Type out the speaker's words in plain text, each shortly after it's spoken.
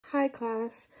Hi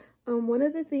class. One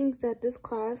of the things that this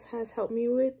class has helped me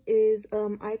with is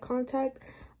eye contact.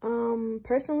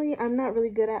 Personally, I'm not really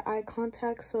good at eye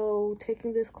contact, so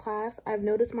taking this class, I've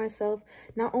noticed myself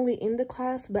not only in the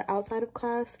class but outside of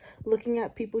class, looking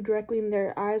at people directly in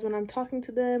their eyes when I'm talking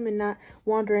to them and not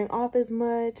wandering off as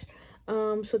much.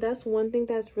 So that's one thing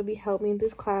that's really helped me in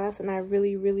this class, and I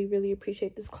really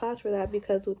appreciate this class for that,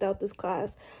 because without this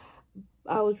class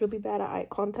I was really bad at eye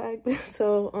contact.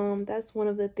 So that's one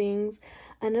of the things.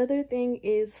 Another thing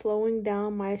is slowing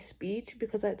down my speech,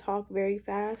 because I talk very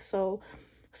fast. So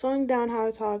slowing down how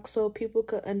I talk so people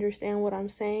could understand what I'm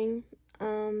saying.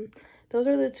 Those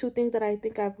are the two things that I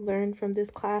think I've learned from this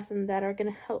class and that are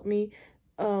going to help me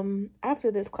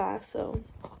after this class. So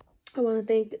I want to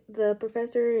thank the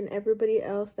professor and everybody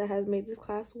else that has made this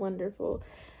class wonderful.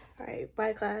 All right,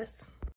 bye class.